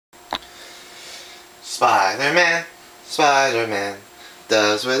Spider-Man, Spider-Man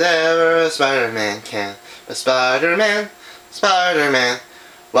does whatever a Spider-Man can. But Spider-Man, Spider-Man,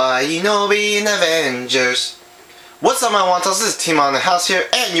 why you know being Avengers? What's up, my Wontos? This is Team on the House here,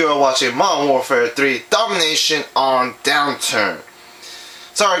 and you are watching Modern Warfare 3 Domination on Downturn.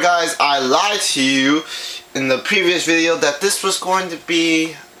 Sorry guys, I lied to you in the previous video that this was going to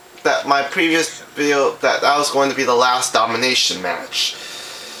be that was going to be the last domination match.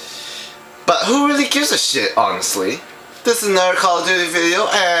 But who really gives a shit, honestly? This is another Call of Duty video,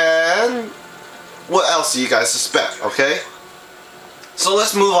 and what else do you guys expect, okay? So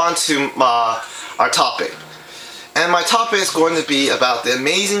let's move on to our topic. And my topic is going to be about the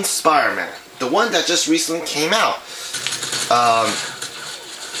Amazing Spider-Man, the one that just recently came out.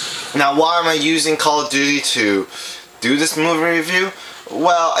 Now, why am I using Call of Duty to do this movie review?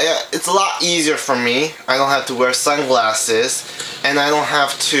 Well, it's a lot easier for me. I don't have to wear sunglasses, and I don't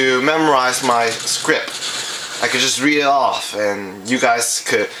have to memorize my script. I could just read it off, and you guys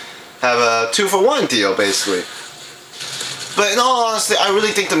could have a 2-for-1 deal, basically. But in all honesty, I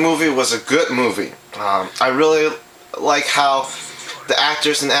really think the movie was a good movie. I really like how the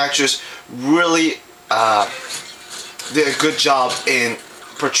actors and actresses really did a good job in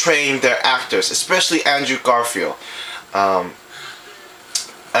portraying their actors, especially Andrew Garfield.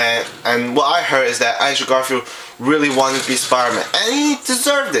 And what I heard is that Andrew Garfield really wanted to be Spider-Man, and he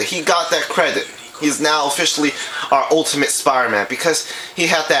deserved it. He got that credit. He's now officially our Ultimate Spider-Man because he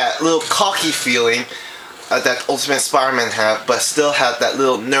had that little cocky feeling that Ultimate Spider-Man had, but still had that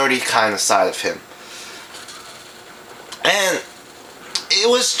little nerdy kind of side of him. And it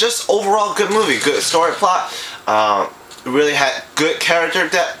was just overall good movie, good story plot. Really had good character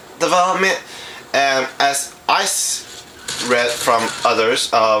development, and as I read from others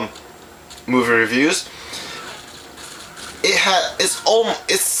movie reviews, it had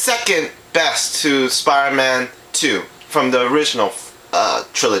its second best to Spider-Man 2 from the original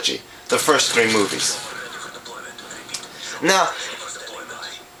trilogy, the first 3 movies. Now,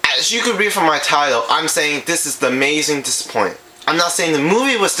 as you could read from my title, I'm saying this is the amazing disappointment. I'm not saying the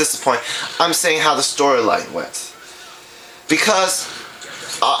movie was disappointing, I'm saying how the storyline went. Because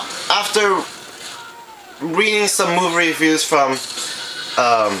after reading some movie reviews from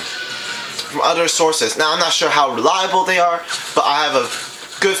other sources, now I'm not sure how reliable they are, but I have a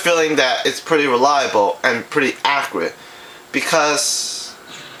good feeling that it's pretty reliable and pretty accurate, because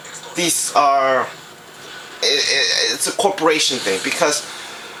these are it's a corporation thing. Because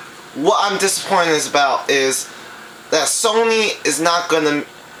what I'm disappointed about is that Sony is not gonna,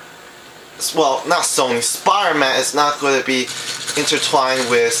 well, not Sony, Spider-Man is not going to be intertwined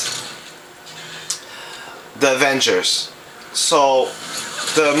with the Avengers. So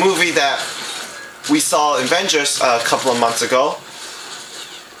the movie that we saw in Avengers a couple of months ago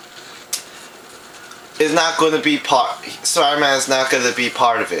is not going to be Spider-Man is not going to be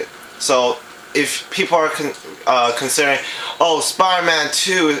part of it. So if people are considering, oh, Spider-Man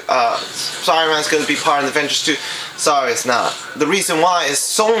 2, Spider-Man's going to be part of the Avengers 2, sorry, it's not. The reason why is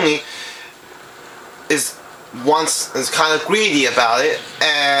Sony is kind of greedy about it,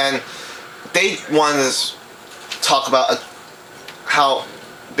 and they want to talk about how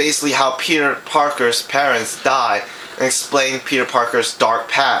Peter Parker's parents died and explain Peter Parker's dark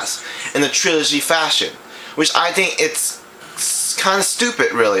past in a trilogy fashion, which I think it's kind of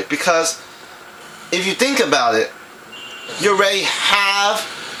stupid, really, because if you think about it, you already have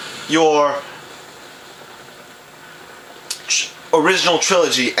your original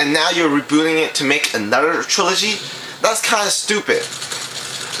trilogy, and now you're rebooting it to make another trilogy. That's kind of stupid.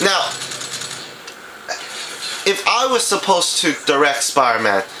 Now, if I was supposed to direct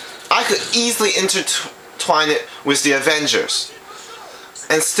Spider-Man, I could easily intertwine it with the Avengers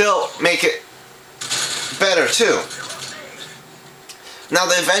and still make it better too. Now,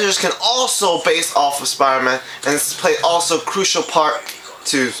 the Avengers can also base off of Spider-Man and play also a crucial part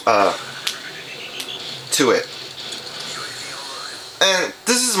to it. And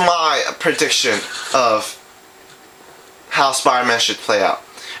this is my prediction of how Spider-Man should play out.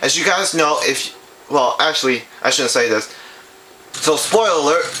 As you guys know, well, actually, I shouldn't say this. So, spoiler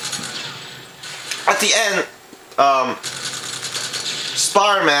alert. At the end,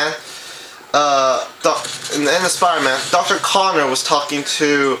 Spider-Man, in the end of Spider-Man, Dr. Connor was talking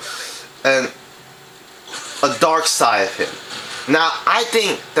to a dark side of him. Now, I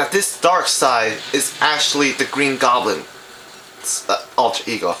think that this dark side is actually the Green Goblin alter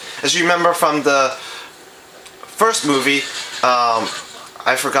ego. As you remember from the first movie,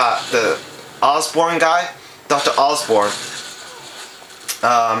 I forgot, the Osborn guy, Dr. Osborn,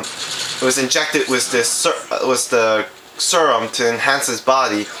 was injected with the serum to enhance his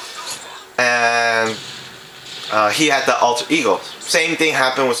body, and he had the alter ego. Same thing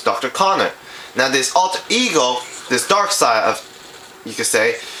happened with Dr. Connor. Now this alter ego, this dark side of, you could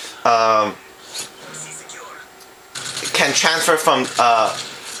say, can transfer from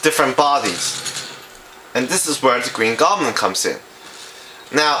different bodies. And this is where the Green Goblin comes in.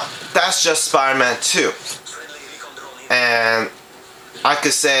 Now, that's just Spider-Man 2. And I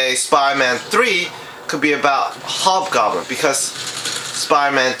could say Spider-Man 3 could be about Hobgoblin, because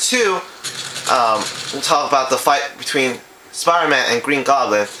Spider-Man 2, we'll talk about the fight between Spider-Man and Green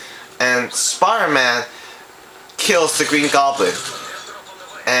Goblin, and Spider-Man kills the Green Goblin,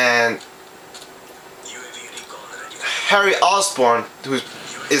 and Harry Osborn, who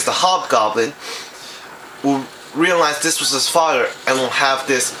is the Hobgoblin, will realize this was his father and will have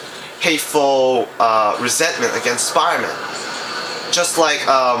this hateful resentment against Spider-Man. Just like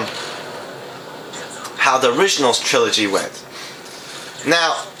how the original trilogy went.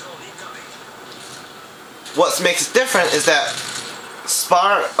 Now, what makes it different is that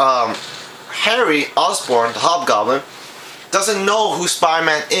Harry Osborn, the Hobgoblin, doesn't know who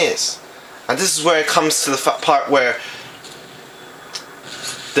Spider-Man is. And this is where it comes to the part where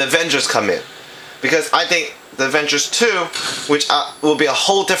the Avengers come in. Because I think the Avengers 2, which will be a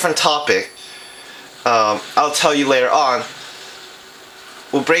whole different topic, I'll tell you later on,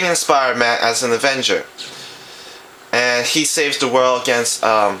 will bring in Spider-Man as an Avenger. And he saves the world against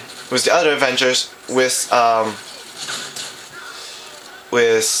with the other Avengers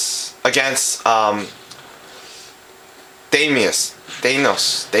against I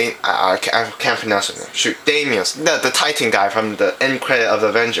can't pronounce it. Shoot, Damius, the Titan guy from the end credit of the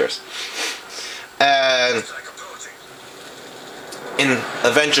Avengers. And in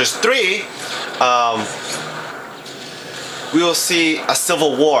Avengers 3, we will see a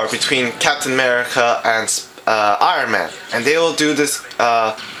civil war between Captain America and Iron Man, and they will do this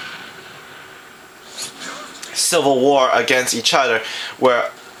civil war against each other,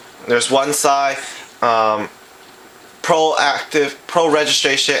 where there's one side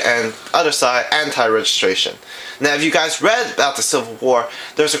pro-registration and other side anti-registration. Now, if you guys read about the Civil War,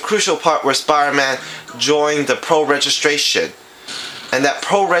 there's a crucial part where Spider-Man joined the pro-registration, and that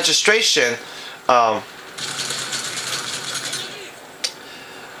pro-registration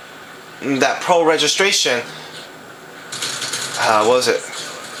what was it?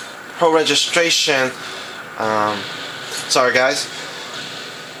 Pro-registration. Sorry, guys.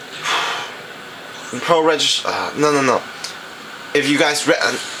 No. If you guys read,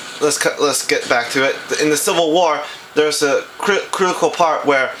 let's get back to it. In the Civil War, there's a critical part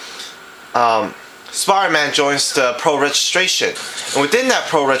where Spider-Man joins the pro-registration, and within that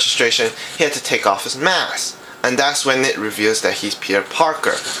pro-registration, he had to take off his mask, and that's when it reveals that he's Peter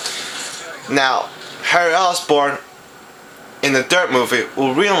Parker. Now, Harry Osborn in the Dirt movie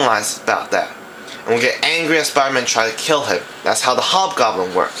will realize about that, and will get angry at Spider-Man, try to kill him. That's how the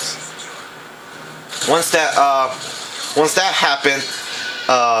Hobgoblin works. Once that happens,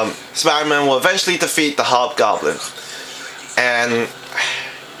 Spider-Man will eventually defeat the Hobgoblin, and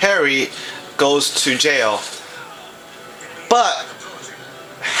Harry goes to jail. But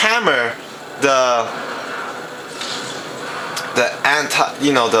Hammer, the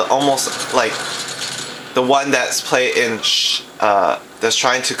almost like the one that's played in that's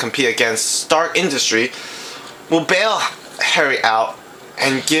trying to compete against Stark Industry, will bail Harry out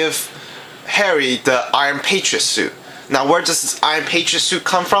and give Harry the Iron Patriot suit. Now, where does this Iron Patriot suit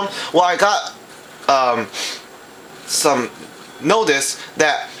come from? Well, I got some notice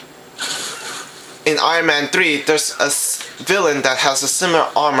that in Iron Man 3, there's a villain that has a similar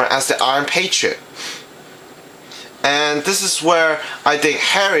armor as the Iron Patriot. And this is where I think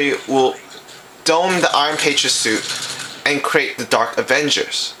Harry will don the Iron Patriot suit and create the Dark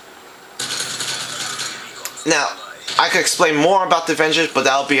Avengers. Now, I could explain more about the Avengers, but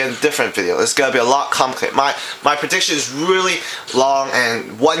that'll be in a different video. It's gonna be a lot complicated. My prediction is really long,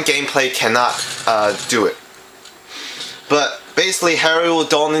 and one gameplay cannot do it. But basically, Harry will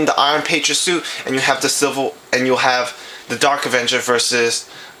don in the Iron Patriot suit, and you'll have the Dark Avenger versus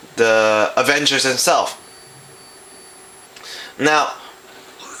the Avengers themselves. Now,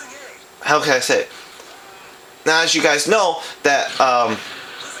 how can I say it? Now, as you guys know, that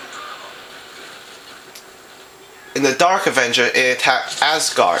in the Dark Avenger, it attacked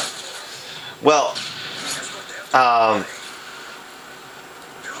Asgard. Well, I'll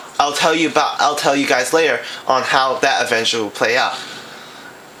tell you guys later on how that Avenger will play out.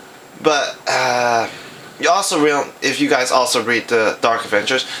 But you also if you guys also read the Dark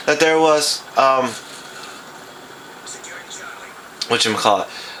Avengers, that there was whatchamacallit,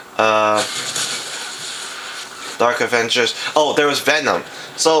 Dark Avengers. Oh, there was Venom.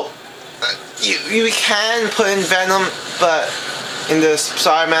 So you can put in Venom, but in the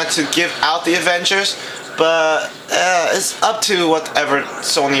Spider-Man to give out the Avengers, but it's up to whatever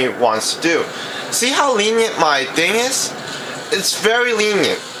Sony wants to do. See how lenient my thing is? It's very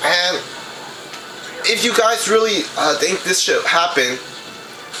lenient, and if you guys really think this should happen,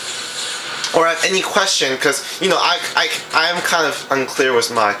 or have any question, because you know I am kind of unclear with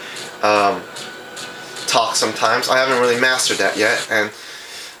my talk sometimes. I haven't really mastered that yet, and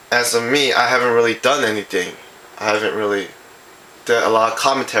as of me, I haven't really done anything. I haven't really done a lot of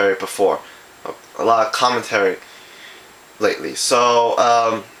commentary before, a lot of commentary lately.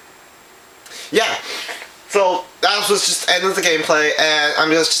 So yeah. So that was just the end of the gameplay, and I'm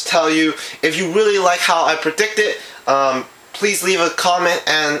going to just tell you, if you really like how I predicted, please leave a comment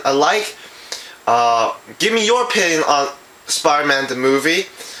and a like. Give me your opinion on Spider-Man the movie,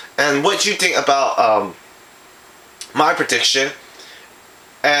 and what you think about my prediction,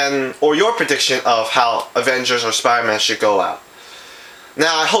 or your prediction of how Avengers or Spider-Man should go out.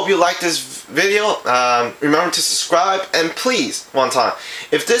 Now, I hope you like this video. Remember to subscribe, and please, one time,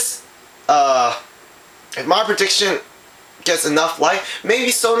 if this if my prediction gets enough like,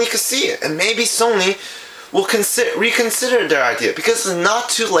 maybe Sony could see it, and maybe Sony will reconsider their idea, because it's not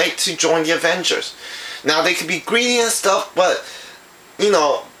too late to join the Avengers. Now, they could be greedy and stuff, but you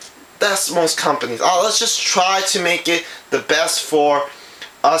know, that's most companies. Let's just try to make it the best for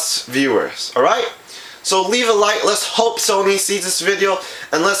us viewers. Alright? So leave a like. Let's hope Sony sees this video,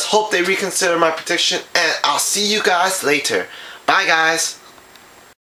 and let's hope they reconsider my prediction, and I'll see you guys later. Bye guys.